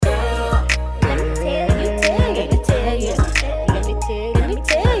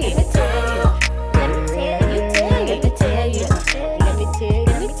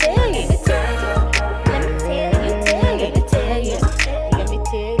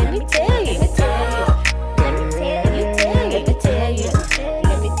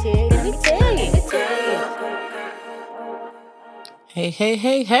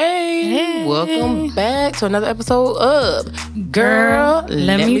Hey. Welcome back to another episode of Girl,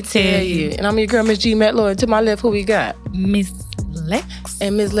 Let Me Tell You. And I'm your girl, Miss G. Metlo. And to my left, who we got? Miss Lex.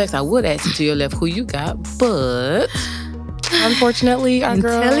 And Miss Lex, I would ask you to your left who you got, but unfortunately, our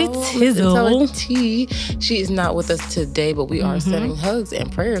girl, T, she is not with us today, but we are sending hugs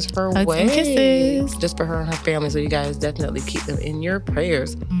and prayers her way. And kisses. Just for her and her family, so you guys definitely keep them in your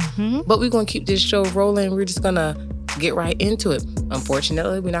prayers. But we're going to keep this show rolling. We're just going to get right into it.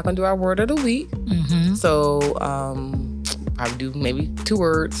 Unfortunately, we're not going to do our word of the week. So, probably do maybe 2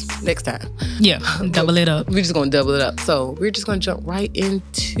 words next time. Yeah, double it up. We're just going to double it up. So, we're just going to jump right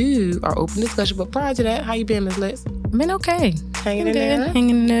into our open discussion. But prior to that, how you been, Miss Lex? I've been okay. Hanging in there? Hanging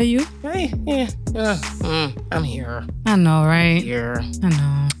in there, you? Hey, yeah. I'm here. I know, right? Here. I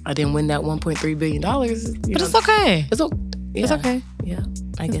know. I didn't win that $1.3 billion. But it's okay. It's okay. Yeah. It's okay. Yeah,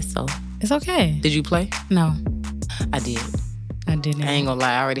 I guess so. It's okay. Did you play? No. I did. I didn't. I ain't gonna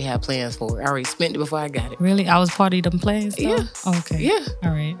lie, I already had plans for it. I already spent it before I got it. Really? I was part of them plans? Though? Yeah. Oh, okay. Yeah.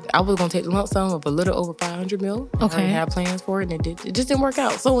 All right. I was gonna take the lump sum of a little over 500 mil. Okay. I already had plans for it, and it just didn't work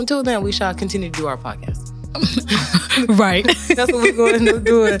out. So until then, we shall continue to do our podcast. Right. That's what we're going to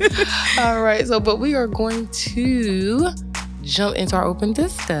do. All right. So, but we are going to jump into our open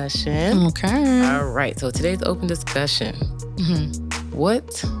discussion. Okay. All right. So today's open discussion.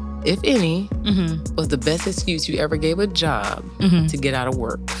 What, if any, was the best excuse you ever gave a job to get out of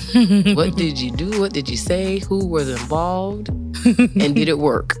work? What did you do? What did you say? Who was involved? And did it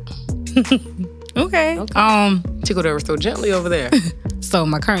work? Okay. Tickled ever so gently over there. So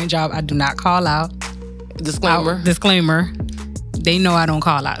my current job, I do not call out. Disclaimer. They know I don't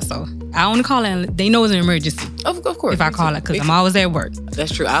call out, so I only call out. They know it's an emergency. Of course. If I call out, because I'm always at work.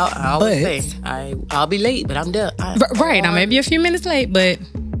 That's true. I always say I'll be late, but I'm there. Right. I may be a few minutes late, but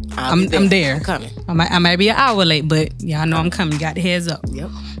I'm there. I'm coming. I might be an hour late, but yeah, I know I'm coming. Got the heads up. Yep.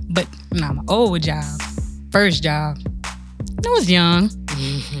 But now my old job, first job, I was young.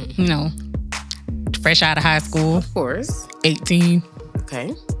 You know, fresh out of high school. Of course. 18.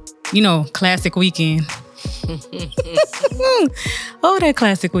 Okay. You know, classic weekend. Oh, that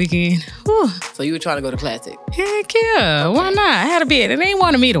classic weekend. Whew. So you were trying to go to classic? Heck yeah. Okay. Why not? I had a bid. And they ain't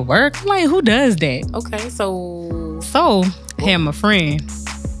wanted me to work. I'm like, who does that? Okay, so I had my friend.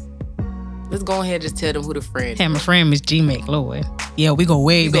 Let's go ahead and just tell them who the friend is. Had my friend, Miss G. McLeod. Yeah, we go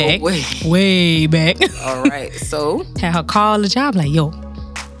way back. Way back. All right, so? Had her call the job like, yo,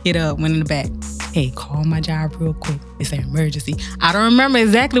 hit up, went in the back. Hey, call my job real quick. It's an emergency. I don't remember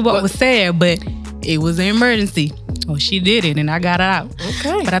exactly what was said, but it was an emergency. Oh, she did it, and I got it out.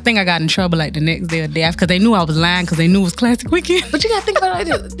 Okay. But I think I got in trouble like the next day or day after, because they knew I was lying, because they knew it was classic weekend. But you got to think about it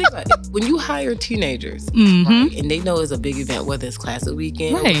like this. Think about it. When you hire teenagers, right, and they know it's a big event, whether it's classic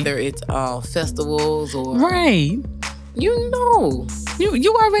weekend, or whether it's festivals, or... Right. You know.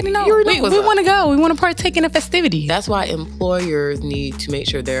 You already know. We want to go. We want to partake in the festivities. That's why employers need to make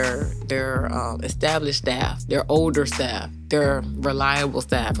sure their established staff, their older staff, their reliable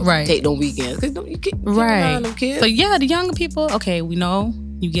staff, take them weekends. Because you can't rely on them kids. So yeah, the younger people, okay, we know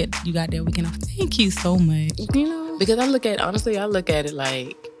you got that weekend off. Thank you so much. You know? Because I look at it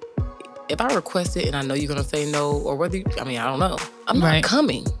like, if I request it and I know you're going to say no, or whether, I don't know. I'm not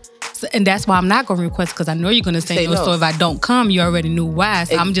coming. And that's why I'm not going to request, because I know you're going to say no. So if I don't come, you already knew why.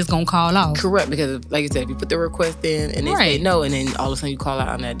 So I'm just going to call off. Correct. Because like you said, if you put the request in and they say no, and then all of a sudden you call out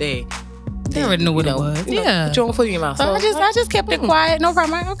on that day, they already knew what it was. Put your own foot in your mouth. So I just kept it quiet. No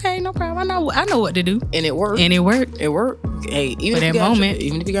problem. Okay, no problem. I know what to do. And it worked. It worked. Hey, even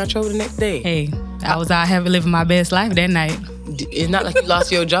if you got in trouble the next day. Hey, I was out here living my best life that night. It's not like you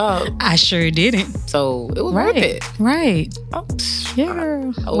lost your job. I sure didn't. So it was worth it. Right. Oh, yeah.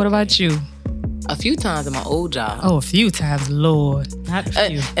 Okay. What about you? A few times in my old job. Oh, a few times, Lord. Not a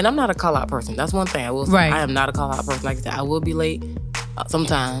few. And I'm not a call-out person. That's one thing I will say. I am not a call-out person. Like I said, I will be late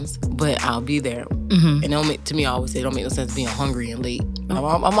sometimes, but I'll be there. And to me, I always say it don't make no sense being hungry and late.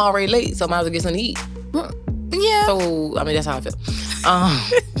 I'm already late, so I might as well get something to eat. Yeah. So, that's how I feel.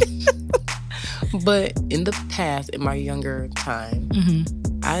 But in the past, in my younger time,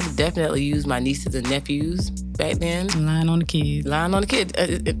 I definitely used my nieces and nephews back then. Lying on the kids.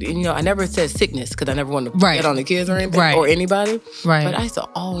 I never said sickness, because I never wanted to get on the kids or anything, or anybody. Right. But I used to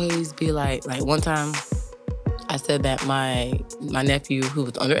always be like one time, I said that my nephew, who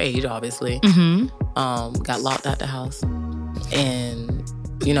was underage, obviously, got locked out the house. And,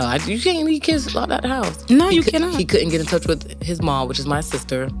 you can't leave kids locked out the house. No, you cannot. He couldn't get in touch with his mom, which is my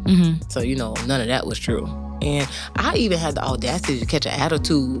sister. So, none of that was true. And I even had the audacity to catch an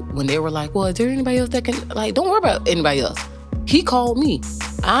attitude when they were like, well, is there anybody else that can, don't worry about anybody else. He called me.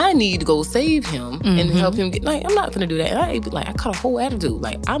 I need to go save him and help him get. Like, I'm not gonna do that. And I caught a whole attitude.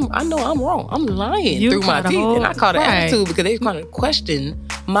 Like, I know I'm wrong. I'm lying through my teeth, and I caught an attitude because they kind of questioned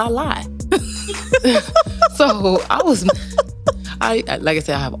my lie. So I like I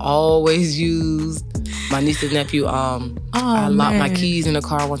said, I have always used my niece and nephew. I locked my keys in the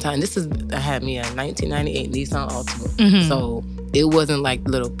car one time. I had me a 1998 Nissan Altima. So it wasn't like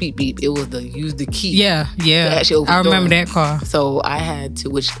little beep beep. It was use the key. Yeah. I remember that car. So I had to,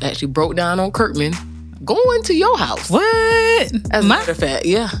 which actually broke down on Kirkman, going to your house. What? As a matter of fact,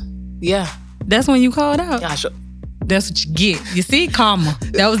 yeah. That's when you called out. Yeah, sure. That's what you get. You see, karma.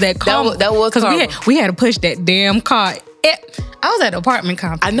 That was that karma. That was karma. Because we had to push that damn car. I was at the apartment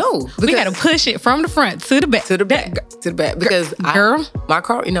complex. I know. We had to push it from the front to the back. To the back. Because my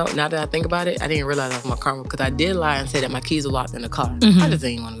car, now that I think about it, I didn't realize that was my karma because I did lie and say that my keys were locked in the car. I just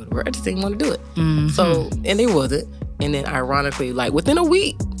didn't want to go to work. I just didn't want to do it. So, and they wasn't. And then ironically, like within a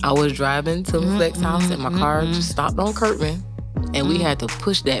week, I was driving to the Flex house and my car just stopped on Kirkman. And we had to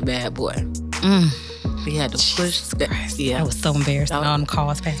push that bad boy. We had to push that. Yeah. That was so embarrassing. All them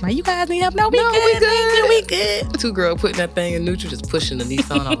cars passed. Like, you guys need help? No, we good. Two girls putting that thing in neutral, just pushing the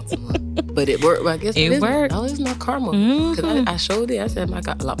Nissan Altima. But it worked. I guess it worked. Oh, it's not karma. Because I showed it. I said, I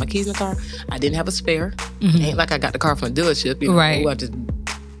locked my keys in the car. I didn't have a spare. Ain't like I got the car from a dealership. Right. I just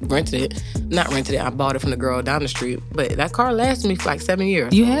rented it. Not rented it. I bought it from the girl down the street. But that car lasted me for like 7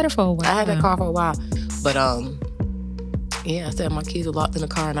 years. You had it for a while. I had that car for a while. But yeah, I said my keys were locked in the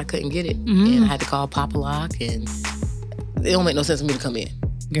car and I couldn't get it. And I had to call Papa Lock, and it don't make no sense for me to come in.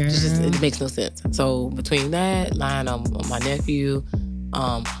 Girl. It makes no sense. So between that, lying on my nephew,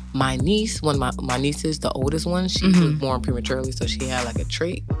 my niece, one of my nieces, the oldest one, she was born prematurely, so she had like a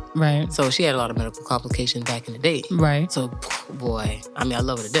trait. Right. So she had a lot of medical complications back in the day. Right. So, boy, I mean, I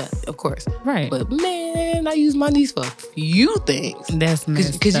love her to death, of course. Right. But man, I use my niece for a few things. That's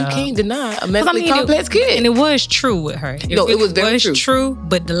messed Because you can't deny a medically complex kid. And it was true with her. It was very true.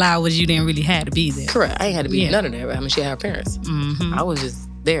 But the lie was you didn't really have to be there. Correct. I ain't had to be none of that. I mean, she had her parents. I was just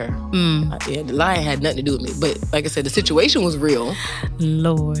there. The lie had nothing to do with me. But like I said, the situation was real.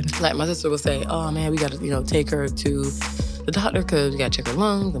 Lord. Like my sister would say, oh man, we got to take her to the doctor because we got to check her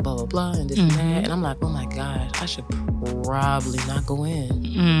lungs and blah, blah, blah, and this and that. And I'm like, oh my God, I should probably not go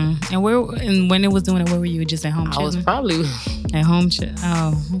in. And when it was doing it, where were you? Just at home chilling? I was probably at home chilling.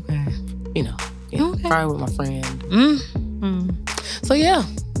 Oh, okay. Probably with my friend. So yeah.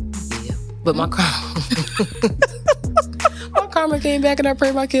 But my karma came back, and I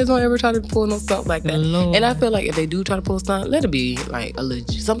pray my kids don't ever try to pull no stuff like that. Lord. And I feel like if they do try to pull stuff, let it be like a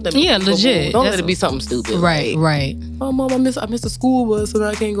legit something. Yeah, legit. Don't let it be something stupid. Right, like, right. Oh, Mom, I missed the school bus, so now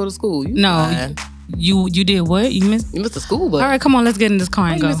I can't go to school. You did what? You missed the school bus. All right, come on, let's get in this car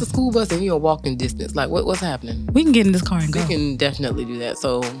and go. You missed the school bus and you're walking distance. Like, what's happening? We can get in this car and go. We can definitely do that.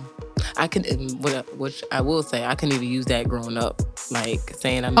 So I can, which I will say, I couldn't even use that growing up. Like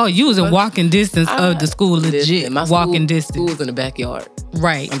saying I'm. Oh, you was in walking distance of the school, legit. My walking distance. School's in the backyard.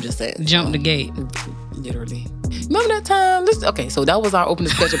 Right. I'm just saying. Jump the gate. Literally. Remember that time? Okay, so that was our open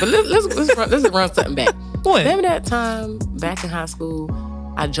discussion. But let's run something back. What? Remember that time back in high school?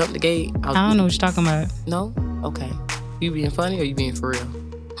 I jumped the gate. I don't know what you're talking about. No? Okay. You being funny or you being for real?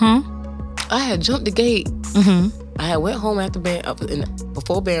 Huh? I had jumped the gate. I had went home after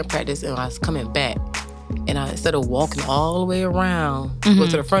before band practice, and I was coming back. And instead of walking all the way around to go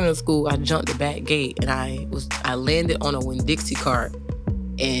to the front of the school, I jumped the back gate, and I landed on a Winn-Dixie cart,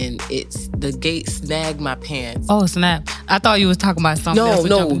 and the gate snagged my pants. Oh, snap! I thought you was talking about something else.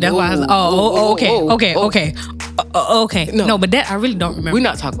 No. That's why I was. Okay. No, but that I really don't remember. We're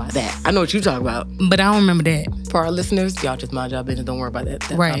not talking about that. I know what you're talking about, but I don't remember that. For our listeners, y'all just mind y'all business. Don't worry about that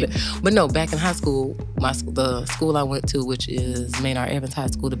right. topic. But no, back in high school, the school I went to, which is Maynard Evans High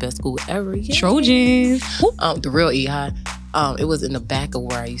School, the best school ever. Yay. Trojans. The real E-High. It was in the back of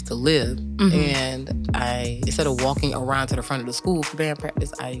where I used to live. And instead of walking around to the front of the school for band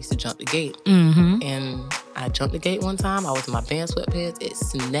practice, I used to jump the gate. And I jumped the gate one time. I was in my band sweatpants. It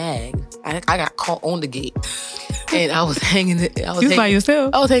snagged. I got caught on the gate. And I was hanging it. You was by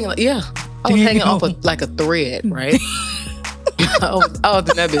yourself? I was hanging, I was hanging off like a thread, right? I was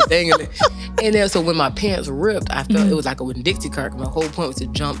in that bitch hanging it. And then, so when my pants ripped, I felt it was like a Winn-Dixie cart. My whole point was to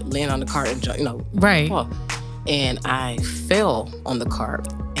jump, land on the cart, and jump, Right. Fall. And I fell on the cart.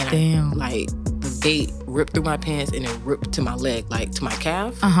 And damn. The gate ripped through my pants and it ripped to my leg, like to my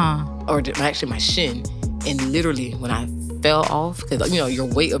calf. Or actually my shin. And literally, when I fell off, because, your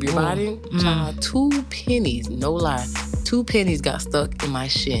weight of your body, 2 pennies, no lie, 2 pennies got stuck in my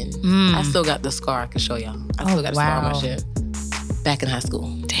shin. I still got the scar I can show y'all. I still got the scar on my shin. Back in high school.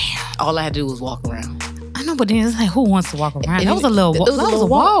 Damn. All I had to do was walk around. I know, but then it's like, who wants to walk around? That was a little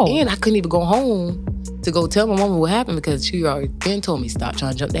wall. And I couldn't even go home to go tell my mama what happened because she already been told me, stop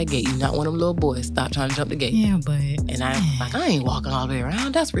trying to jump that gate. You're not one of them little boys. Stop trying to jump the gate. Yeah, but... And I'm like, I ain't walking all the way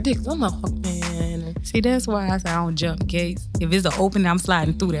around. That's ridiculous. I'm not walking, man. See, that's why I say I don't jump gates. If it's an open, I'm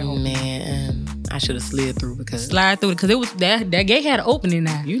sliding through that opening. Man, I should have slid through because... Slide through it because it was that gate had an opening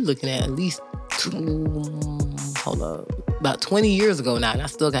now. You looking at least about 20 years ago now, and I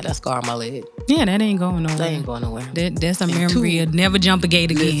still got that scar on my leg. Yeah, that ain't going nowhere. That ain't going nowhere. That's a memory of never jump a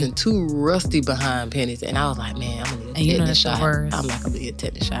gate again. Listen, 2 rusty behind pennies, and I was like, man, I'm gonna get a tetanus shot. I'm not gonna get a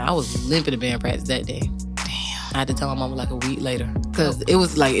tetanus shot. I was limping to band practice that day. Damn. I had to tell my mama like a week later because it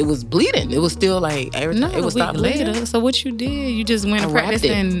was bleeding. It was still like everything. It was stopped bleeding. So what you did? You just went to practice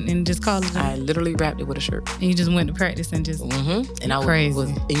and just called it. I literally wrapped it with a shirt. And you just went to practice and just. And I crazy.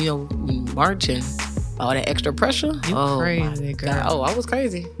 was marching. All that extra pressure. You crazy, girl. God. Oh, I was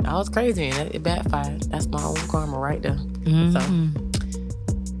crazy. And it backfired. That's my own karma right there. So,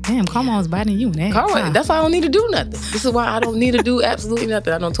 damn, karma was biting you. Karma. That's why I don't need to do nothing. This is why I don't need to do absolutely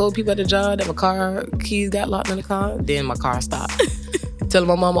nothing. I done told people at the job that my car keys got locked in the car. Then my car stopped. Telling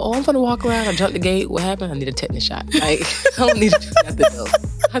my mama, I'm gonna walk around. I jumped the gate. What happened? I need a tetanus shot. Like, I don't need to do nothing else.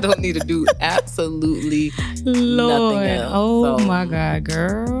 I don't need to do absolutely nothing else. Oh my God,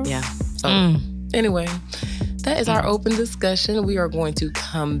 girl. Yeah. So. Anyway, that is our open discussion. We are going to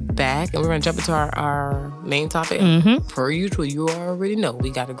come back and we're going to jump into our main topic. Per usual, you already know we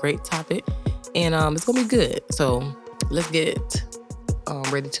got a great topic and it's going to be good. So let's get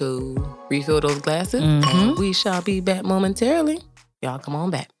ready to refill those glasses. We shall be back momentarily. Y'all come on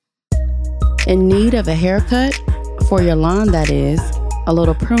back. In need of a haircut? For your lawn, that is. A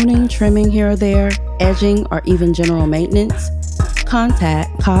little pruning, trimming here or there, edging, or even general maintenance? Contact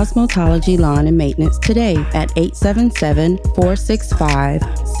Cosmetology Lawn and Maintenance today at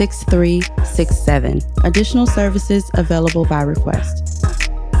 877-465-6367. Additional services available by request.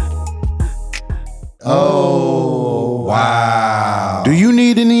 Oh, wow. Do you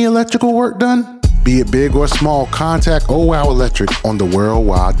need any electrical work done? Be it big or small, contact Oh Wow Electric on the World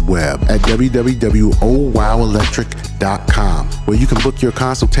Wide Web at www.owowelectric.com, where you can book your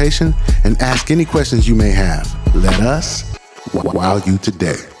consultation and ask any questions you may have. Let us wow you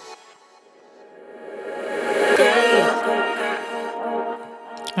today.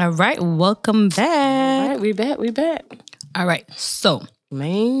 All right, welcome back. All right, we back. All right, so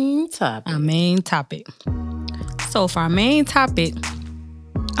main topic. Our main topic. So for our main topic,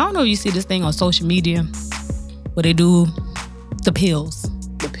 I don't know if you see this thing on social media where they do the pills.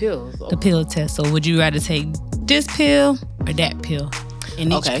 The pills. The pill test. So would you rather take this pill or that pill?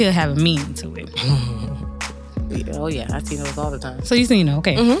 And each pill have a meaning to it. Oh yeah, I see those all the time. So you seen it,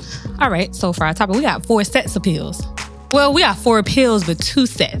 okay. All right, so for our topic, we got 4 sets of pills. Well, we got 4 pills, but 2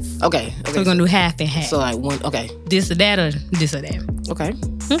 sets. Okay. So we're going to do half and half. So like one, This or that or this or that. Okay.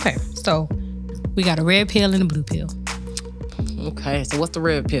 So we got a red pill and a blue pill. Okay, so what's the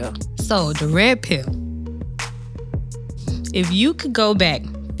red pill? So the red pill. If you could go back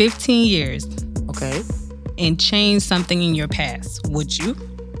 15 years. Okay. And change something in your past, would you?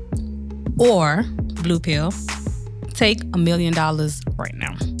 Or, blue pill, take $1 million right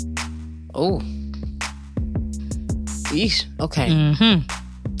now. Oh. Yeesh. Okay.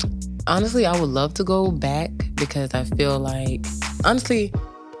 Honestly, I would love to go back because I feel like, honestly,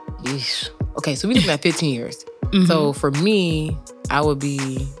 yeesh. Okay, so we're looking at 15 years. So for me, I would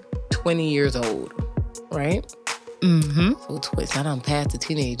be 20 years old, right? So it's not I'm past the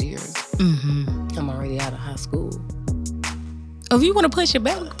teenage years. I'm already out of high school. Oh, if you want to push it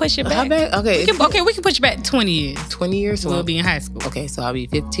back, we can push it back. How back? Okay. We can push it back 20 years. 20 years? So we'll be in high school. Okay, so I'll be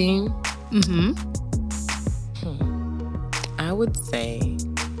 15. I would say...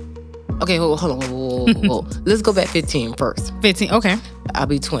 Okay, hold on. Whoa. Let's go back 15 first. 15, okay. I'll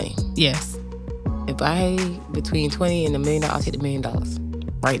be 20. Yes. If I, between 20 and $1 million, I'll take $1 million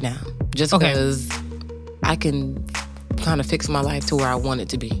right now. Just because I can kind of fix my life to where I want it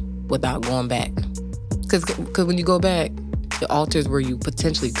to be without going back. Because when you go back, it alters where you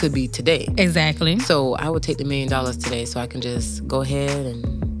potentially could be today. Exactly. So I would take $1 million today so I can just go ahead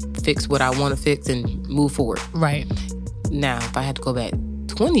and fix what I want to fix and move forward. Right. Now, if I had to go back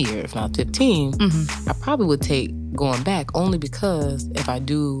 20 years, not 15, I probably would take going back only because if I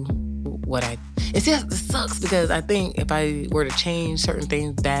do what I... It sucks because I think if I were to change certain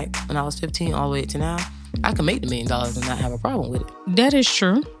things back when I was 15 all the way to now, I can make the $1 million and not have a problem with it. That is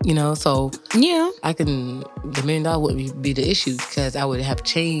true. You know, so yeah, the $1 million wouldn't be the issue because I would have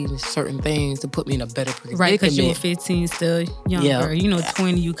changed certain things to put me in a better predicament. Right, because you were 15 still younger. Yep. You know,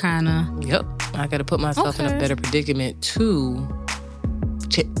 20 you kind of... Yep. I got to put myself in a better predicament to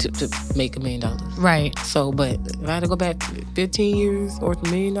to make $1 million. Right. So, but if I had to go back 15 years or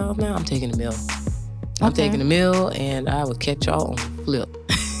 $1 million now, I'm taking $1 million. I'm taking $1 million, and I will catch y'all on the flip.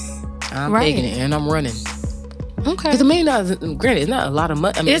 I'm taking it, and I'm running. Okay. Because $1 million, granted, it's not a lot of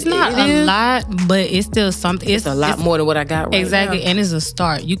money. I mean, it's not a lot, but it's still something. It's a lot more than what I got right now. Exactly, and it's a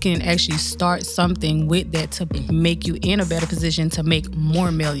start. You can actually start something with that to make you in a better position to make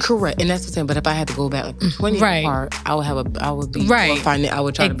more millions. Correct, and that's what I'm saying. But if I had to go back like the 20 part, I would be right. I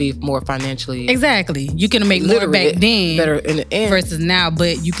would try to be more financially. Exactly, you can make more back then, better in the end versus now,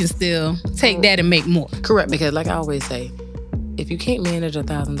 but you can still take that and make more. Correct, because like I always say, if you can't manage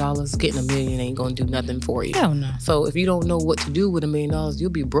 $1,000, getting $1 million ain't gonna do nothing for you. Hell no. So if you don't know what to do with $1 million,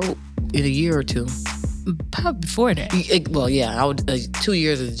 you'll be broke in a year or two. Probably before that. Well, yeah, I would. 2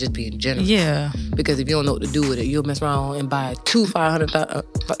 years is just being generous. Yeah. Because if you don't know what to do with it, you'll mess around and buy two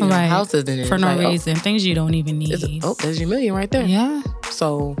 $500,000 houses in it for no reason. Things you don't even need. There's your $1 million right there. Yeah.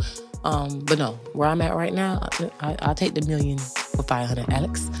 So, but no, where I'm at right now, I'll take the $1 million for 500,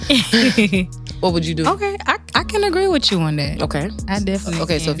 Alex. What would you do? Okay, I can agree with you on that. Okay, I definitely.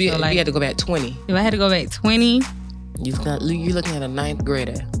 Okay, so if you had to go back 20, if I had to go back 20, you're looking at a 9th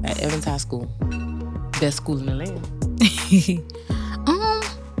grader at Evans High School, best school in the land.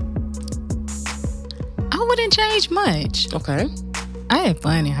 I wouldn't change much. Okay. I had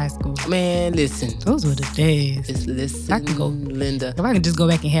fun in high school. Man, listen. Those were the days. Listen, I can go, Linda. If I could just go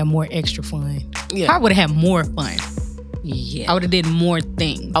back and have more extra fun. Yeah. I would have had more fun. Yeah. I would have did more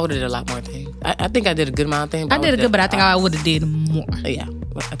things. I would have did a lot more things. I think I did a good amount of things. I did a good, but I think I would have did more. Yeah.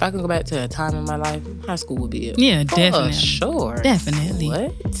 If I could go back to a time in my life, high school would be it. Yeah, definitely. Sure. Definitely.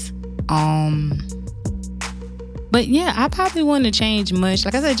 What? But yeah, I probably wouldn't have changed much.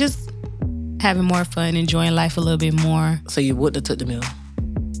 Like I said, just having more fun, enjoying life a little bit more. So you wouldn't have took the meal?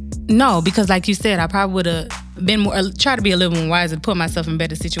 No, because like you said, I probably would have been more, try to be a little more wiser, to put myself in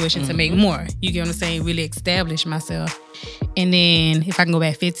better situations to make more. You get what I'm saying? Really establish myself. And then if I can go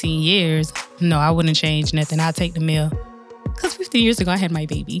back 15 years, no, I wouldn't change nothing. I'd take the meal. Because 15 years ago, I had my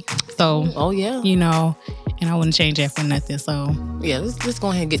baby. So, you know, and I wouldn't change that for nothing. So, yeah, let's go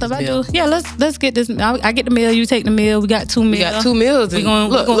ahead and get this meal. Yeah, let's get this. I get the meal, you take the meal. We got 2 meals. We got 2 meals.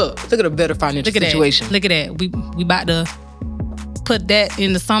 Look at a better financial situation. Look at that. We about to put that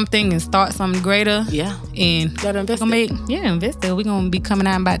into something and start something greater. Yeah. And gotta invest invest it. We're going to be coming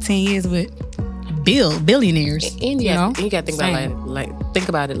out in about 10 years with billionaires. And you got to think about think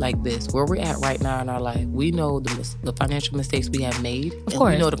about it like this. Where we're at right now in our life, we know the financial mistakes we have made. Of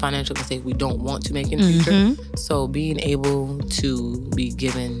course. We know the financial mistakes we don't want to make in the future. So being able to be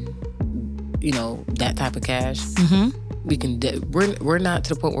given, that type of cash, we can. We're not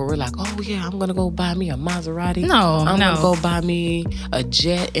to the point where we're like, oh yeah, I'm gonna go buy me a Maserati. No, I'm gonna go buy me a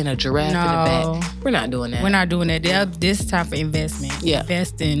jet and a giraffe in the back. We're not doing that. We're not doing that. This time for investment. Yeah.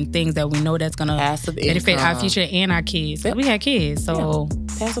 Invest in things that we know that's gonna benefit our future and our kids. Yep. We had kids, so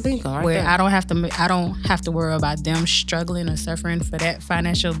passive income. Right where there. I don't have to worry about them struggling or suffering for that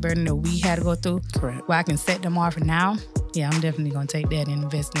financial burden that we had to go through. Correct. Where I can set them off now. Yeah, I'm definitely gonna take that and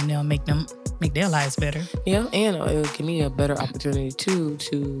invest in them, make their lives better. Yeah, and it'll give me a better opportunity too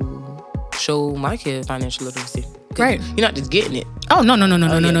to show my kids financial literacy. Right. You're not just getting it. Oh no. You're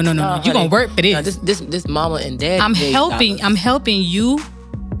gonna work for this. No, this mama and dad. I'm helping you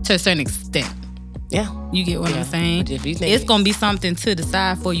to a certain extent. Yeah. You get what I'm saying? It's going to be something to the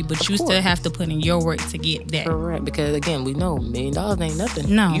side for you, but you still have to put in your work to get that. Correct. Because again, we know $1 million ain't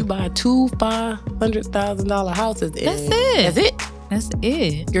nothing. No. You buy 2 $500,000 houses. That's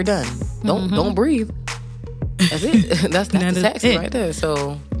it. You're done. Don't breathe. That's it. That's the taxes right there.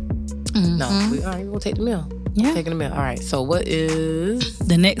 So, no. All right, we'll take the meal. Yeah. Taking the meal. All right. So, what is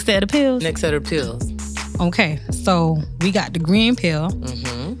the next set of pills? Next set of pills. Okay. So, we got the green pill.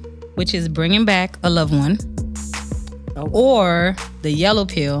 Which is bringing back a loved one. Oh. Or the yellow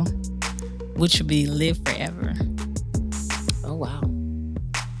pill, which would be live forever. Oh, wow.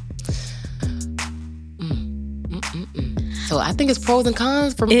 So I think it's pros and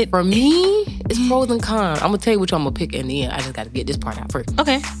cons. For me, it's pros and cons. I'm going to tell you which one I'm going to pick in the end. I just got to get this part out first.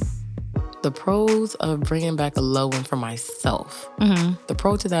 Okay. The pros of bringing back a loved one for myself. The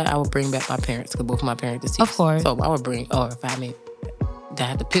pro to that, I would bring back my parents, because both of my parents are deceased. Of course. So I would bring, do I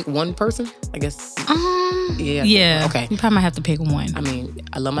have to pick one person? I guess. Yeah. Okay. You probably might have to pick one. I mean,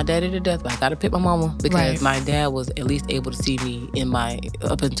 I love my daddy to death, but I got to pick my mama because my dad was at least able to see me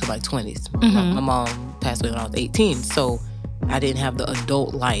up until my 20s. My mom passed away when I was 18, so I didn't have the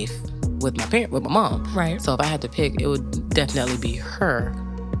adult life with my mom. Right. So if I had to pick, it would definitely be her.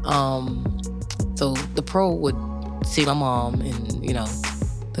 So the pro would see my mom and,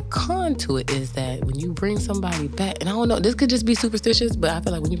 the con to it is that when you bring somebody back, and I don't know, this could just be superstitious, but I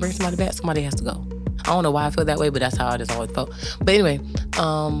feel like when you bring somebody back, somebody has to go. I don't know why I feel that way, but that's how I just always felt. But anyway,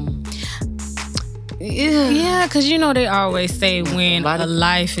 yeah, because they always say when a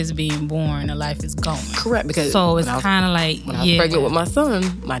life is being born, a life is going. Correct, because so it's kind of like when I was pregnant with my son,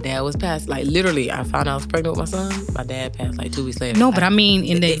 my dad was passed. Like literally, I found out I was pregnant with my son. My dad passed like 2 weeks later. No, but I mean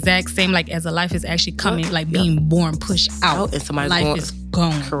in the exact same, like as a life is actually coming, like being born, pushed out, and somebody's life is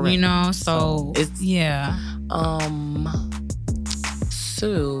going. Correct. So it's yeah.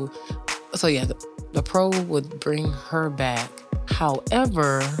 So yeah, the pro would bring her back.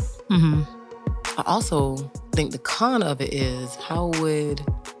 However. I also think the con of it is how would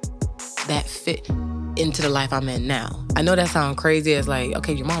that fit into the life I'm in now? I know that sounds crazy as like,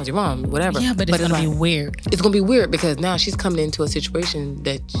 okay, your mom's your mom, whatever. Yeah, but it's going to be weird. It's going to be weird because now she's coming into a situation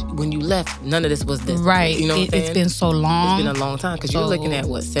that when you left, none of this was this. Right. You know what I'm saying? It's been so long. It's been a long time because you're looking at,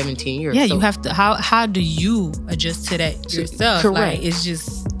 17 years? Yeah, so you have to, how do you adjust to that yourself? Correct. Like, it's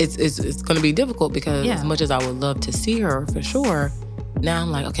just... It's going to be difficult because as much as I would love to see her for sure, now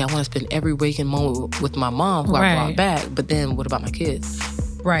I'm like, okay, I want to spend every waking moment with my mom who I brought back, but then what about my kids?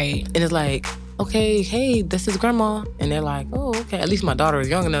 Right. And it's like, okay, hey, this is grandma. And they're like, oh, okay. At least my daughter is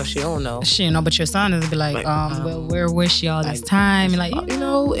young enough, she don't know. She don't know, but your son is be like, well, where was she all this time? Like,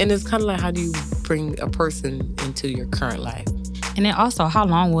 and it's kind of like, how do you bring a person into your current life? And then also, how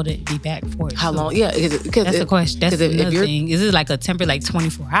long will it be back for? How long? Yeah, because that's the question. That's another thing. Is it like a temporary, like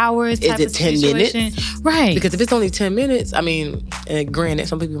 24 hours? Is it 10 minutes? Right. Because if it's only 10 minutes, I mean, and granted,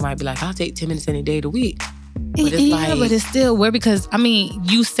 some people might be like, I'll take 10 minutes any day of the week. But it's but it's still weird because, I mean,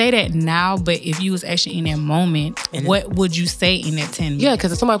 you say that now, but if you was actually in that moment, what would you say in that 10 minutes? Yeah,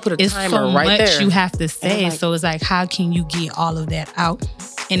 because if somebody put a timer right there. It's so much you have to say. So it's like, how can you get all of that out?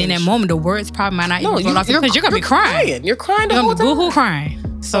 And in that moment, the words probably might not even roll off because you're going to be crying. You're crying the whole time. You're going to be boo-hoo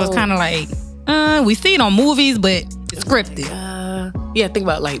crying. So it's kind of like, we see it on movies, but it's scripted. Yeah, think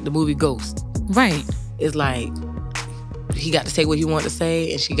about like the movie Ghost. Right. It's like, he got to say what he wanted to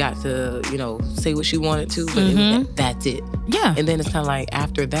say, and she got to, say what she wanted to, but that's it. Yeah. And then it's kind of like,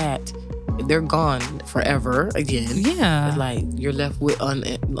 after that, they're gone forever again. Yeah. It's like, you're left with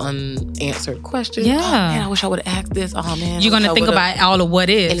unanswered questions. Yeah. Oh, man, I wish I would have asked this. Oh, man. You're going to think about all of what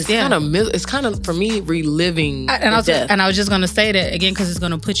is. And it's kind of, for me, reliving death. And I was just going to say that, again, because it's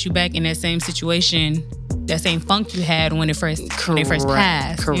going to put you back in that same situation, that same funk you had when they first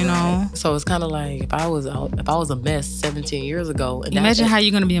passed. Correct. So it's kind of like, if I was a mess 17 years ago. And imagine how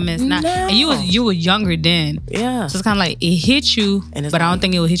you're going to be a mess now. And you were younger then. Yeah. So it's kind of like, it hit you, but I don't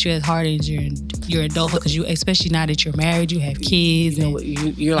think it will hit you as hard as your adulthood, because you, especially now that you're married, you have kids, and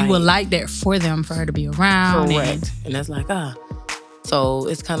you would like that for them, for her to be around. Correct. And that's like, so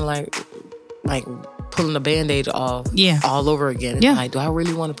it's kind of like pulling a Band-Aid off all over again. And like, do I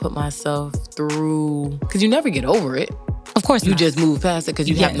really want to put myself through? Because you never get over it. Of course you just move past it because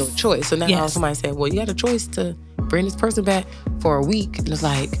you have no choice. So now somebody said, well, you had a choice to bring this person back for a week. And it's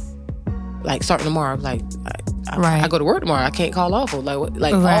like starting tomorrow, like, I go to work tomorrow. I can't call off.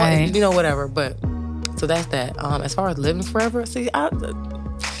 Whatever. But so that's that. As far as living forever, see,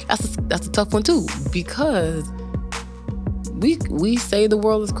 that's a tough one too, because we say the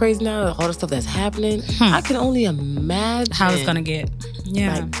world is crazy now. All the stuff that's happening, I can only imagine how it's gonna get.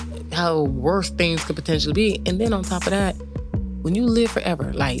 Yeah, like how worse things could potentially be. And then on top of that, when you live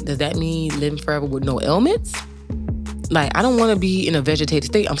forever, like, does that mean living forever with no ailments? Like, I don't want to be in a vegetative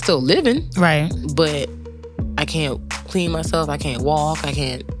state. I'm still living, right? But I can't clean myself. I can't walk. I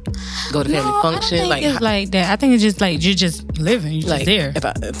can't go to family function. I don't think it's like that. I think it's just like you're just living. You're just there.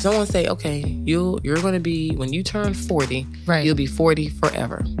 If someone say, okay, you're going to be, when you turn 40, you'll be 40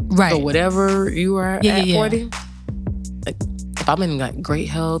 forever. Right. So whatever you are at 40, like, if I'm in like great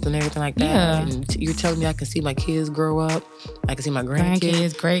health and everything like that, and you're telling me I can see my kids grow up, I can see my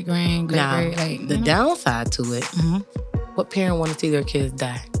grandkids, great-grand, now, the downside to it, what parent want to see their kids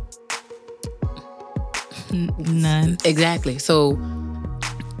die? None. Exactly. So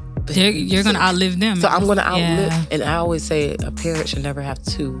you're going to outlive them. So I'm going to outlive. And I always say a parent should never have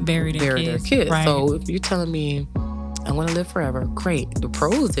to bury their kids. Right. So if you're telling me I want to live forever, great. The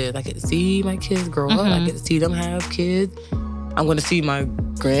pros is I get to see my kids grow up. I get to see them have kids. I'm going to see my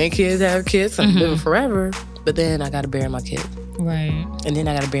grandkids have kids. I'm living forever. But then I got to bury my kids. Right. And then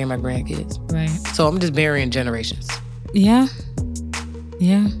I got to bury my grandkids. Right. So I'm just burying generations. Yeah.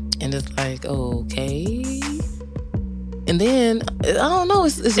 Yeah. And it's like, okay. And then, I don't know,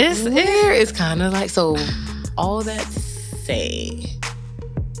 it's weird. It's kind of like, so all that to say,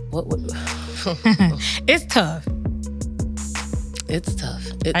 what it's tough. It's tough.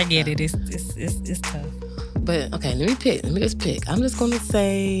 I get it. It's tough. But okay, let me just pick. I'm just gonna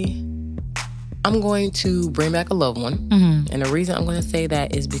say I'm going to bring back a loved one. Mm-hmm. And the reason I'm gonna say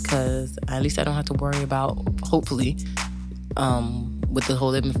that is because at least I don't have to worry about, hopefully, with the whole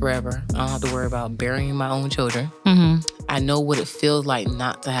living forever, I don't have to worry about burying my own children. Mm-hmm. I know what it feels like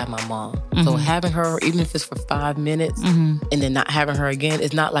not to have my mom. Mm-hmm. So having her, even if it's for 5 minutes, and then not having her again,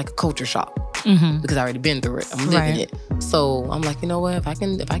 it's not like a culture shock. Because I already been through it. I'm living it. So I'm like, you know what? If I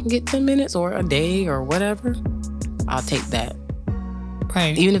can get 10 minutes or a day or whatever, I'll take that.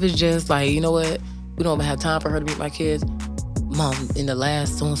 Right. Even if it's just like, you know what? We don't have time for her to meet my kids. Mom, in the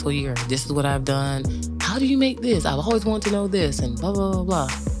last so-and-so year, this is what I've done. How do you make this? I've always wanted to know this and blah, blah, blah, blah.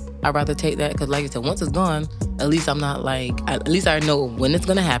 I'd rather take that because, like I said, once it's gone, at least I'm not like, at least I know when it's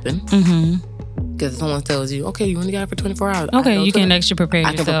going to happen. Because if someone tells you, okay, you only got it for 24 hours. Okay, you can actually prepare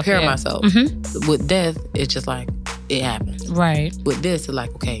yourself. I can prepare myself. With death, it's just like, it happens. Right. With this, it's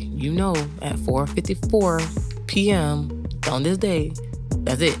like, okay, you know, at 4:54 p.m. on this day,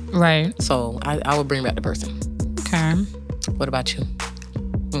 that's it. Right. So I would bring back the person. Okay. What about you?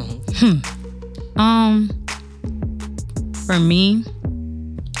 For me,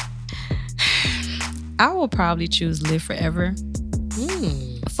 I will probably choose live forever.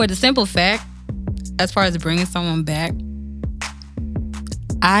 For the simple fact, as far as bringing someone back,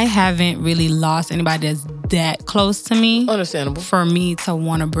 I haven't really lost anybody that's that close to me. Understandable. For me to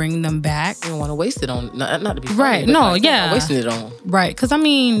want to bring them back. You don't want to waste it on, not to be funny, right. No, like, yeah. Wasting it on. Right. Because I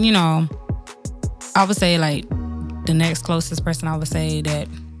mean, you know, I would say like the next closest person I would say that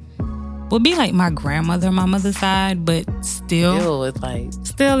would be like my grandmother on my mother's side, but still it's like...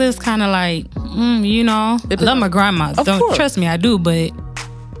 Still is kind of like, you know, I love my grandma. Don't trust me, I do, but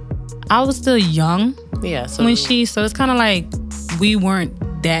I was still young so it's kind of like we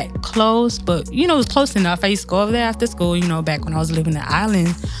weren't that close, but you know, it was close enough. I used to go over there after school, you know, back when I was living in the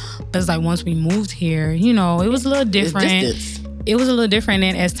island. But it's like once we moved here, you know, it was a little different. It was a little different,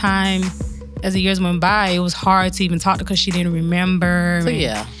 and as the years went by, it was hard to even talk to her because she didn't remember. So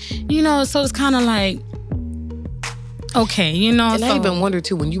you know, so it's kind of like, okay, you know. And I even wonder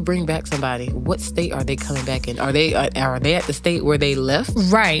too, when you bring back somebody, what state are they coming back in? Are they at the state where they left?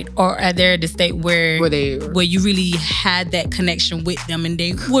 Right, or are they at the state where you really had that connection with them and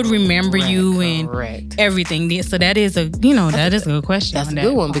they would remember you and everything. So that is a good question. That's a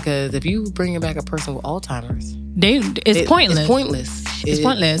good one, because if you bring back a person with Alzheimer's, it's pointless. It's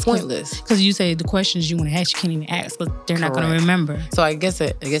pointless. It's pointless. Because you say the questions you want to ask, you can't even ask, because they're not going to remember. So I guess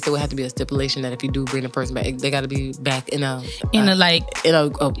it would have to be a stipulation that if you do bring a person back, they got to be back in a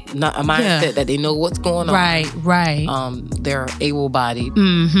mindset that they know what's going on. Right. They're able-bodied.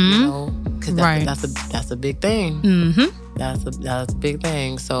 You know, because that's a big thing. That's a big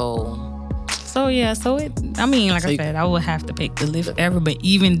thing. I said, I would have to pick the live forever. But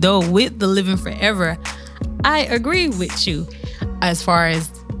even though with the living forever, I agree with you as far as,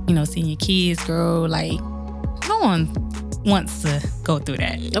 you know, seeing your kids grow. Like, no one wants to go through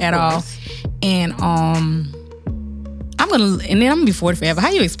that at all. And I'm gonna be 40 forever. How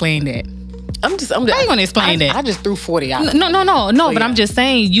you explain that? How you gonna explain that? I just threw 40 out. No. But I'm just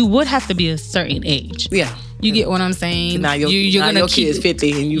saying you would have to be a certain age. Yeah. You get what I'm saying? Now your kid's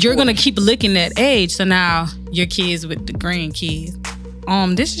 50 and you're gonna keep looking at age. So now your kids with the grandkids.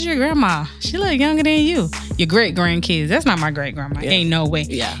 This is your grandma. She look younger than you. Your great grandkids. That's not my great grandma. Ain't no way.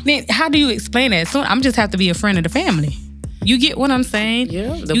 Yeah. Then how do you explain that? So I'm just have to be a friend of the family. You get what I'm saying?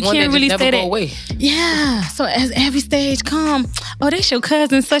 Yeah. You can't really say that. Away. Yeah. So as every stage come, this your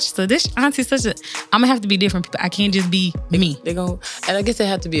cousin such so, this auntie such a. I'm gonna have to be different people. I can't just be me. And I guess it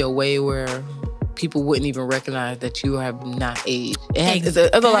had to be a way where people wouldn't even recognize that you have not aged. There's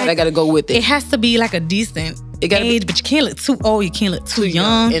a lot that got to go with it. It has to be like a decent age, but you can't look too old. You can't look too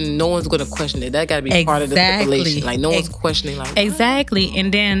young. And no one's going to question it. That got to be part of the stipulation. Like, no one's questioning. Like, exactly.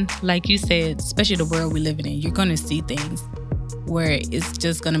 And then, like you said, especially the world we're living in, you're going to see things where it's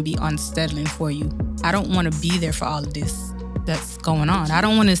just going to be unsettling for you. I don't want to be there for all of this that's going on. I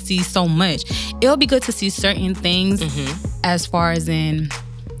don't want to see so much. It'll be good to see certain things as far as in,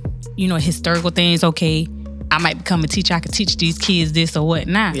 you know, historical things. Okay, I might become a teacher. I could teach these kids this or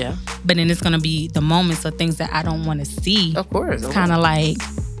whatnot. Yeah. But then it's going to be the moments of things that I don't want to see. Of course. It's kind of like,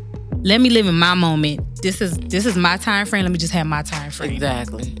 let me live in my moment. This is my time frame. Let me just have my time frame.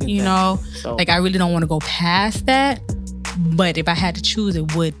 Exactly. You know, like I really don't want to go past that. But if I had to choose,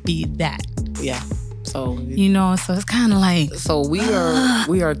 it would be that. Yeah. So you know, so it's kind of like. So we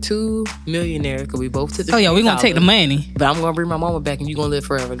are two millionaires because we both took the. Oh yeah, we're gonna take the money. But I'm gonna bring my mama back, and you're gonna live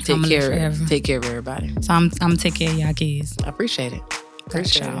forever. Take care of everybody. So I'm gonna take care of y'all kids. I appreciate it.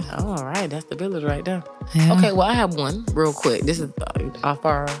 Appreciate it. All right, that's the village right there. Yeah. Okay, well I have one real quick. This is off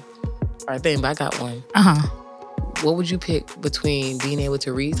our All right, but I got one. What would you pick between being able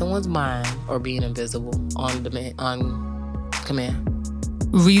to read someone's mind or being invisible on command?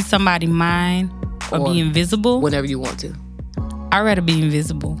 Read somebody's mind or be invisible? Whenever you want to. I'd rather be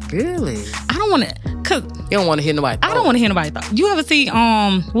invisible. Really? I don't want to, cause you don't want to hear nobody thought. I don't want to hear nobody thought. You ever see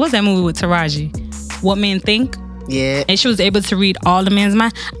what's that movie with Taraji? What Men Think? Yeah. And she was able to read all the men's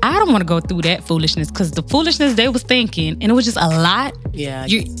mind. I don't want to go through that foolishness because the foolishness they was thinking, and it was just a lot. Yeah.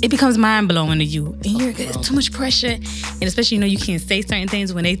 It becomes mind blowing to you. And it's too much pressure. And especially, you can't say certain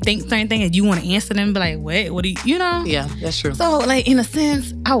things when they think certain things and you want to answer them, be like, what do you know? Yeah, that's true. So, like, in a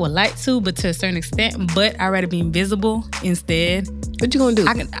sense, I would like to, but to a certain extent, but I'd rather be invisible instead. What you gonna do?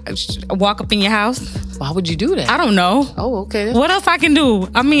 I can walk up in your house. Why would you do that? I don't know. Oh, okay. What else I can do?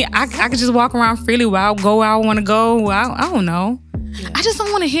 I mean, I can just walk around freely where I go where I want to go. I don't know. Yeah. I just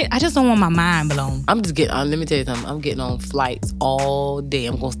don't want to hit. I just don't want my mind blown. I'm just getting. Let me tell you something. I'm getting on flights all day.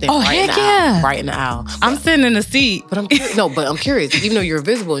 I'm gonna stand right in the aisle. I'm sitting in the seat. But I'm curious. I'm curious. Even though you're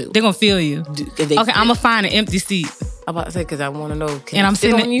invisible, they're gonna feel you. Okay, I'm gonna find an empty seat. I'm about to say because I want to know. And I'm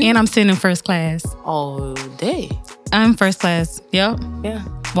sitting in first class all day. I'm first class. Yep. Yeah.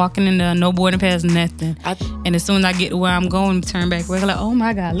 Walking in the no boarding pass, nothing. And as soon as I get to where I'm going, turn back. We're like, oh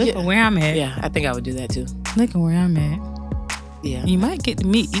my God, look at where I'm at. Yeah, I think I would do that too. Look at where I'm at. Yeah. You might get to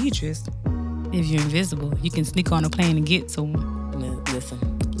meet Idris if you're invisible. You can sneak on a plane and get to him. Listen.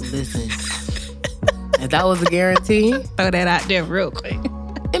 If that was a guarantee, throw that out there real quick.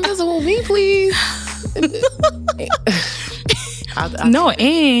 Invisible me, please. And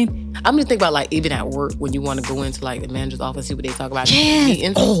I'm just thinking about like even at work when you want to go into like the manager's office, see what they talk about.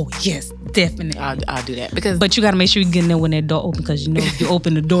 Yes. Oh yes, definitely. I'll do that but you got to make sure you get in there when that door open because if you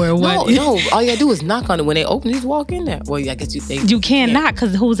open the door or what? No. All you gotta do is knock on it when they open. You just walk in there. Well, I guess you can't knock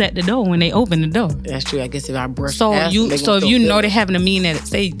because who's at the door when they open the door? That's true. I guess if I brush. If you know they're having a meeting at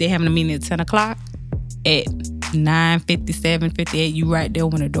 10:00 at 9:57, 58, you right there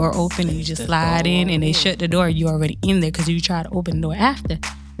when the door open and you just slide in and they shut the door. You already in there because you try to open the door after.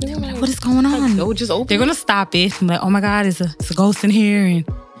 They're like, what is going on? No, just open. They're gonna stop it. I'm like, oh my God, it's a ghost in here, and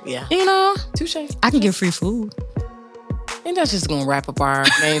touche. I can get free food. And that's just gonna wrap up our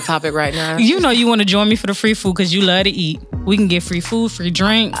main topic right now. You want to join me for the free food because you love to eat. We can get free food, free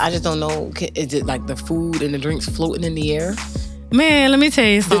drinks. I just don't know. Is it like the food and the drinks floating in the air? Man, let me tell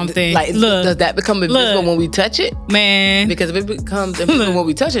you something. Does that become invisible when we touch it? Man. Because if it becomes invisible when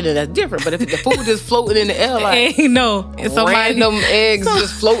we touch it, then that's different. But if the food is floating in the air like random eggs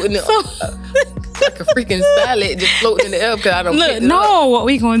just floating like a freaking salad just floating in the air because I don't what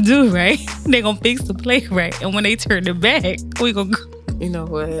we gonna do, right? They gonna fix the plate, right? And when they turn it back, we gonna... You know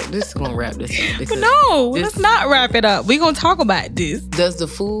what? This is gonna wrap this up. Let's not wrap it up. We gonna talk about this. Does the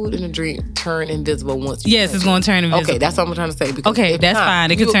food and the drink turn invisible once? Yes, it's gonna turn invisible. Okay, that's what I'm trying to say. Okay, that's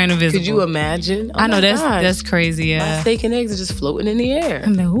fine. It could turn invisible. Could you imagine? I know that's crazy. Yeah, my steak and eggs are just floating in the air.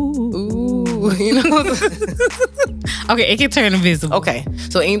 I'm like, ooh. Okay, it can turn invisible. Okay,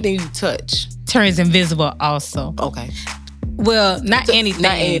 so anything you touch turns invisible also. Okay. Well, not anything.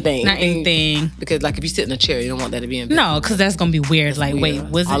 Not anything. Because like if you sit in a chair, you don't want that to be invisible. No, because that's gonna be weird. That's weird.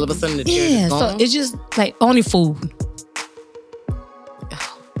 Wait, was all it? Of a sudden the chair is gone? So it's just like only food.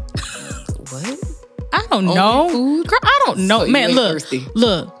 What? I don't know. Food? Girl, I don't know. So man, look. Thirsty.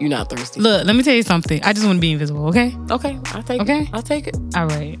 Look. You're not thirsty. Look, let me tell you something. I just want to be invisible, okay? Okay, I'll take it. I'll take it. All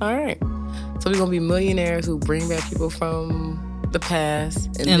right. So we're gonna be millionaires who bring back people from the past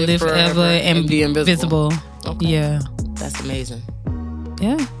and live forever and be invisible. Okay. Yeah. That's amazing.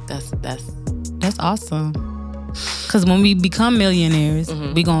 Yeah. That's awesome. Cause when we become millionaires,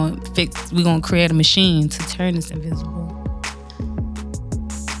 we gonna create a machine to turn us invisible.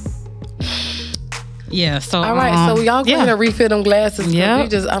 Yeah. So all right. So y'all go ahead and refill them glasses. Yeah.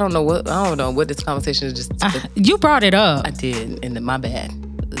 I don't know what this conversation is just. You brought it up. I did, and my bad.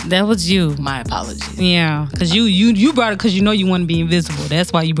 That was you. My apologies. Yeah, because you brought it because you know you want to be invisible.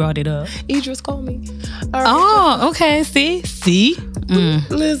 That's why you brought it up. Idris called me. All right, oh, okay. See?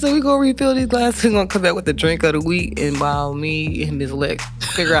 Listen, we gonna refill these glasses. We're gonna come back with the drink of the week, and while me and Ms. Lex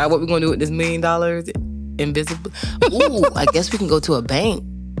figure out what we're gonna do with this $1 million invisible. Ooh, I guess we can go to a bank.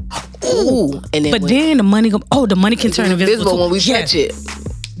 Ooh, and then then the money the money can turn invisible when we touch it.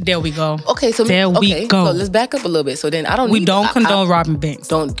 There we go. Okay, so we go. So let's back up a little bit. So then We don't condone robbing banks.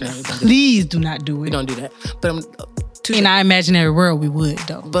 Don't Please do not do it. We don't do that. But in our imaginary world, we would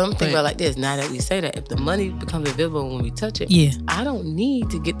though. But I'm thinking about like this. Now that we say that, if the money becomes invisible when we touch it, I don't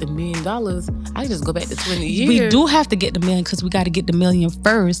need to get the $1 million. I just go back to 20 years. We do have to get the $1 million because we got to get the $1 million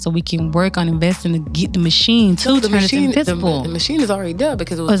first, so we can work on investing to get the machine to turn us invisible. The machine is already there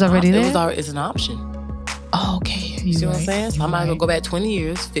because it was already there. It's an option. Oh, okay. You see what I'm saying? So I might as well go back 20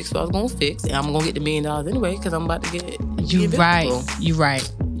 years, fix what I was going to fix, and I'm going to get the $1 million anyway because I'm about to get it. You right. You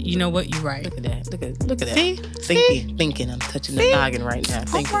right. You know what? You're right. Look at that. Look at that. See? Thinking. I'm touching the noggin right now.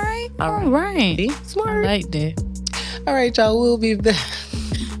 Thinking. All right. See? Smart. I like that. All right, y'all. We'll be back.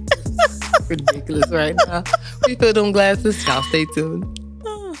 Ridiculous right now. Refill them glasses. Y'all stay tuned.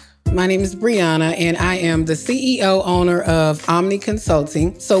 My name is Brianna, and I am the CEO owner of Omni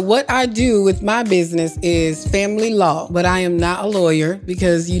Consulting. So what I do with my business is family law, but I am not a lawyer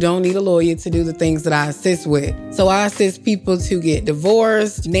because you don't need a lawyer to do the things that I assist with. So I assist people to get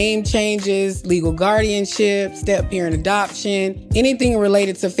divorced, name changes, legal guardianship, step-parent adoption, anything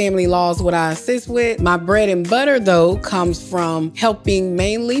related to family law is what I assist with. My bread and butter, though, comes from helping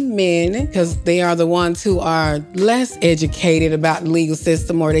mainly men because they are the ones who are less educated about the legal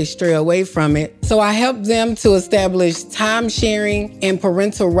system or they stray away from it. So I help them to establish time sharing and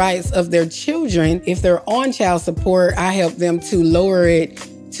parental rights of their children. If they're on child support, I help them to lower it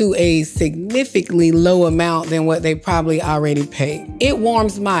to a significantly low amount than what they probably already pay. It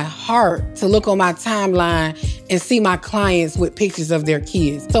warms my heart to look on my timeline and see my clients with pictures of their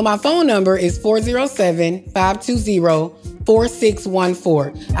kids. So my phone number is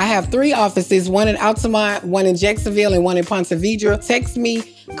 407-520-4614. I have 3 offices, one in Altamont, one in Jacksonville, and one in Ponte Vedra. Text me,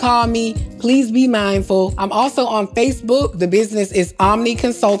 call me, please be mindful. I'm also on Facebook. The business is Omni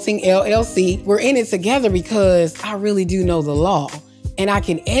Consulting LLC. We're in it together because I really do know the law. And I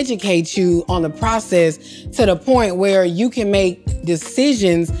can educate you on the process to the point where you can make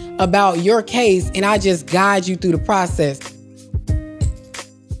decisions about your case, and I just guide you through the process.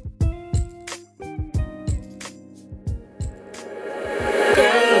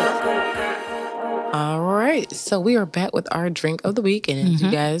 All right, so we are back with our drink of the week. And as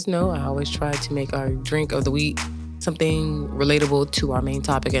you guys know, I always try to make our drink of the week something relatable to our main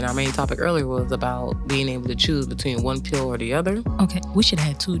topic. And our main topic earlier was about being able to choose between one pill or the other. Okay, we should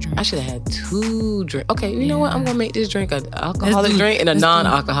have had 2 drinks. I should have had 2 drinks. Okay, you know what? I'm going to make this drink an alcoholic drink and a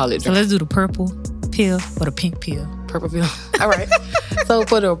non-alcoholic drink. So let's do the purple pill or the pink pill. Purple pill. All right. So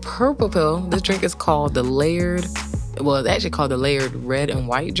for the purple pill, this drink is called the layered, well, it's actually called the layered red and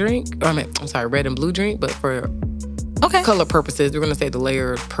white drink. Red and blue drink. But for color purposes, we're going to say the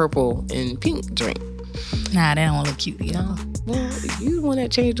layered purple and pink drink. Nah, that don't look cute. No. Well, you the one that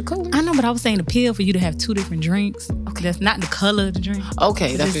changed the color. I know, but I was saying the pill for you to have 2 different drinks. Okay. That's not the color of the drink.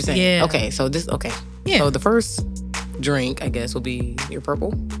 Okay, that's what you're saying. Yeah. Okay, so this, Yeah. So the first drink, I guess, will be your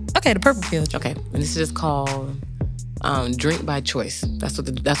purple. Okay, the purple pill drink. Okay, and this is just called drink by choice. That's what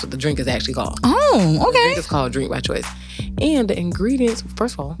the drink is actually called. Oh, okay. The drink is called drink by choice. And the ingredients,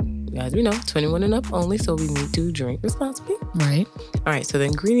 first of all, as we know, 21 and up only, so we need to drink responsibly. Right. All right, so the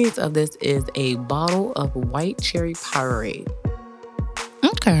ingredients of this is a bottle of white cherry Powerade.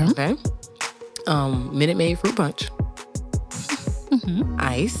 Okay. Minute Maid fruit punch.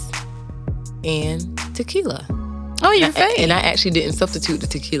 Ice. And tequila. Oh, you're fake. And I actually didn't substitute the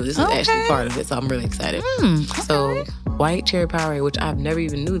tequila. This is actually part of it, so I'm really excited. So, white cherry Powerade, which I've never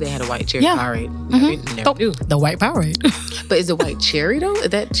even knew they had a white cherry Powerade. Never knew. The white Powerade. But is it white cherry, though? Is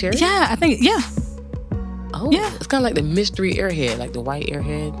that cherry? Yeah, I think, yeah. Oh, yeah. It's kind of like the mystery airhead, like the white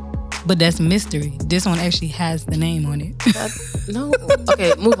airhead. But that's mystery. This one actually has the name on it. No.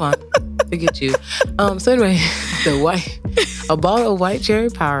 Okay, move on. Forget you. So anyway, a bottle of white cherry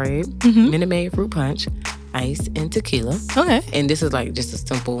Powerade, Minute Maid fruit punch, ice, and tequila. Okay. And this is like just a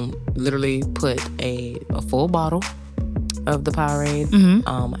simple, literally put a full bottle of the Powerade,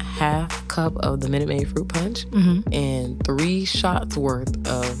 half cup of the Minute Maid fruit punch, and 3 shots worth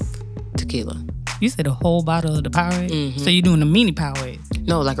of tequila. You said a whole bottle of the Powerade? So you're doing the mini Powerade?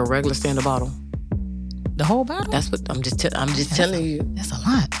 No, like a regular standard bottle. The whole bottle? That's what I'm just telling you. That's a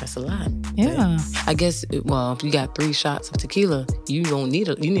lot. That's a lot. Yeah. I guess, well, if you got 3 shots of tequila, you need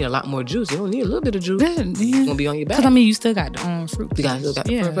a lot more juice. You don't need a little bit of juice. Yeah. It's gonna be on your back. Because I mean, you still got the fruit. You still got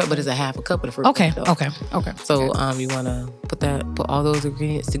the fruit, but it's a half a cup of the fruit. Okay. Though. Okay. So you want to put all those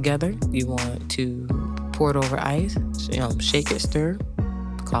ingredients together. You want to pour it over ice. Shake it, stir.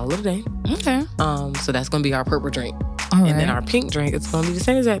 Call it a day. Okay. So that's gonna be our purple drink. All right. And then our pink drink, it's gonna be the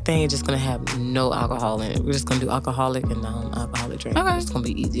same exact thing. It's just gonna have no alcohol in it. We're just gonna do alcoholic and non-alcoholic drink. Okay. It's gonna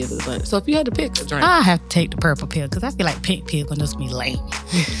be easier to blend. So if you had to pick a drink, I have to take the purple pill because I feel like pink pill gonna just be lame.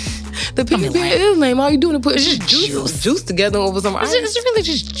 The pink pill is lame. All you doing is put juice together over some ice. It's really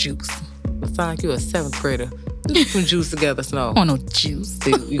just juice. It sounds like you a 7th grader. Put some juice together, Snow. Oh, no juice. So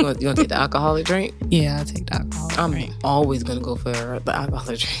you gonna take the alcoholic drink? Yeah, I'll take the alcoholic drink. I'm always gonna go for the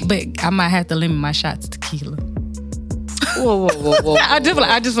alcoholic drink. But I might have to limit my shots to tequila. Whoa. I just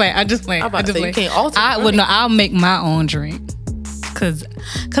like. You can't alter. I'll make my own drink.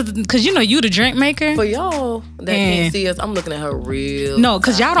 Cause you know you the drink maker. For y'all that can't see us, I'm looking at her real. No,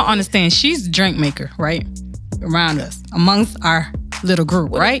 cause y'all don't understand. She's the drink maker, right? Around us, amongst our little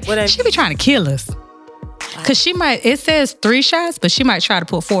group, right? She be trying to kill us. Cause she might. It says 3 shots, but she might try to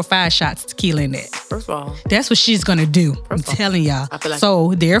put 4 or 5 shots of tequila in that. First of all, that's what she's gonna do. I'm telling y'all.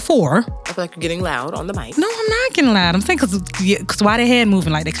 So therefore, I feel like you're getting loud on the mic. No, I'm not getting loud. I'm saying cause why their head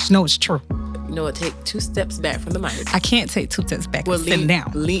moving like that? Cause you know it's true. You know what? Take 2 steps back from the mic. I can't take 2 steps back. Well, sitting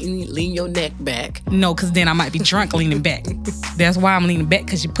down. Lean your neck back. No, because then I might be drunk leaning back. That's why I'm leaning back,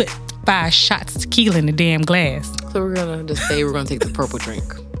 because you put 5 shots of tequila in the damn glass. So we're going to just say we're going to take the purple drink.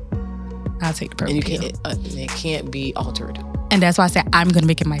 I'll take the purple and it can't be altered. And that's why I said I'm going to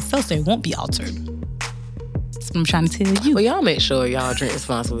make it myself so it won't be altered. That's what I'm trying to tell you. Well, y'all make sure y'all drink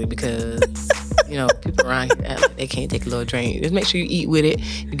responsibly because... You know, people around here act like they can't take a little drink. Just make sure you eat with it.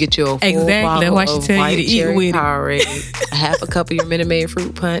 You get your full bottle of white cherry Powerade, a half a cup of your Minute Maid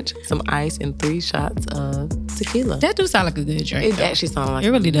fruit punch, some ice, and 3 shots of tequila. That do sound like a good drink. It actually sounds like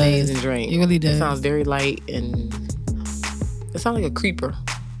an amazing drink. It really does. It sounds very light and it sounds like a creeper.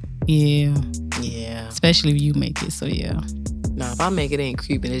 Yeah. Yeah. Especially if you make it, so yeah. Nah, if I make it, ain't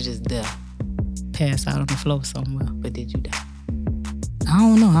creeping. It's just death. Pass out on the floor somewhere. But did you die? I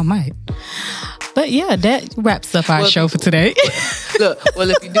don't know. I might. But yeah, that wraps up our show for today. Look, well,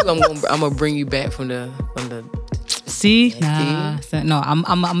 if you do, I'm gonna bring you back from the. See, nah, no, I'm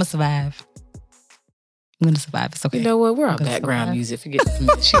gonna survive. I'm gonna survive. It's okay. You know what? We're on background music. Forget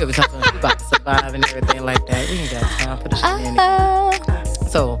she gonna be talking about survive and everything like that. We ain't got time for the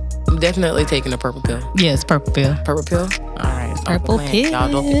shenanigans. So I'm definitely taking a purple pill. Yes, purple pill. Purple pill. All right, purple pill. Y'all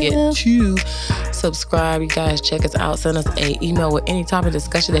don't forget to subscribe. You guys check us out. Send us an email with any topic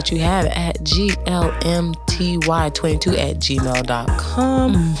discussion that you have at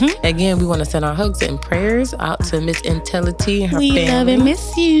glmty22@gmail.com. Again, we want to send our hugs and prayers out to Miss Intelity and her family. We love and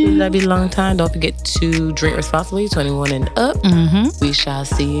miss you. We love you long time. Don't forget to drink responsibly, 21 and up. We shall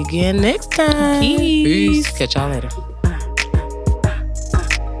see you again next time. Peace. Catch y'all later.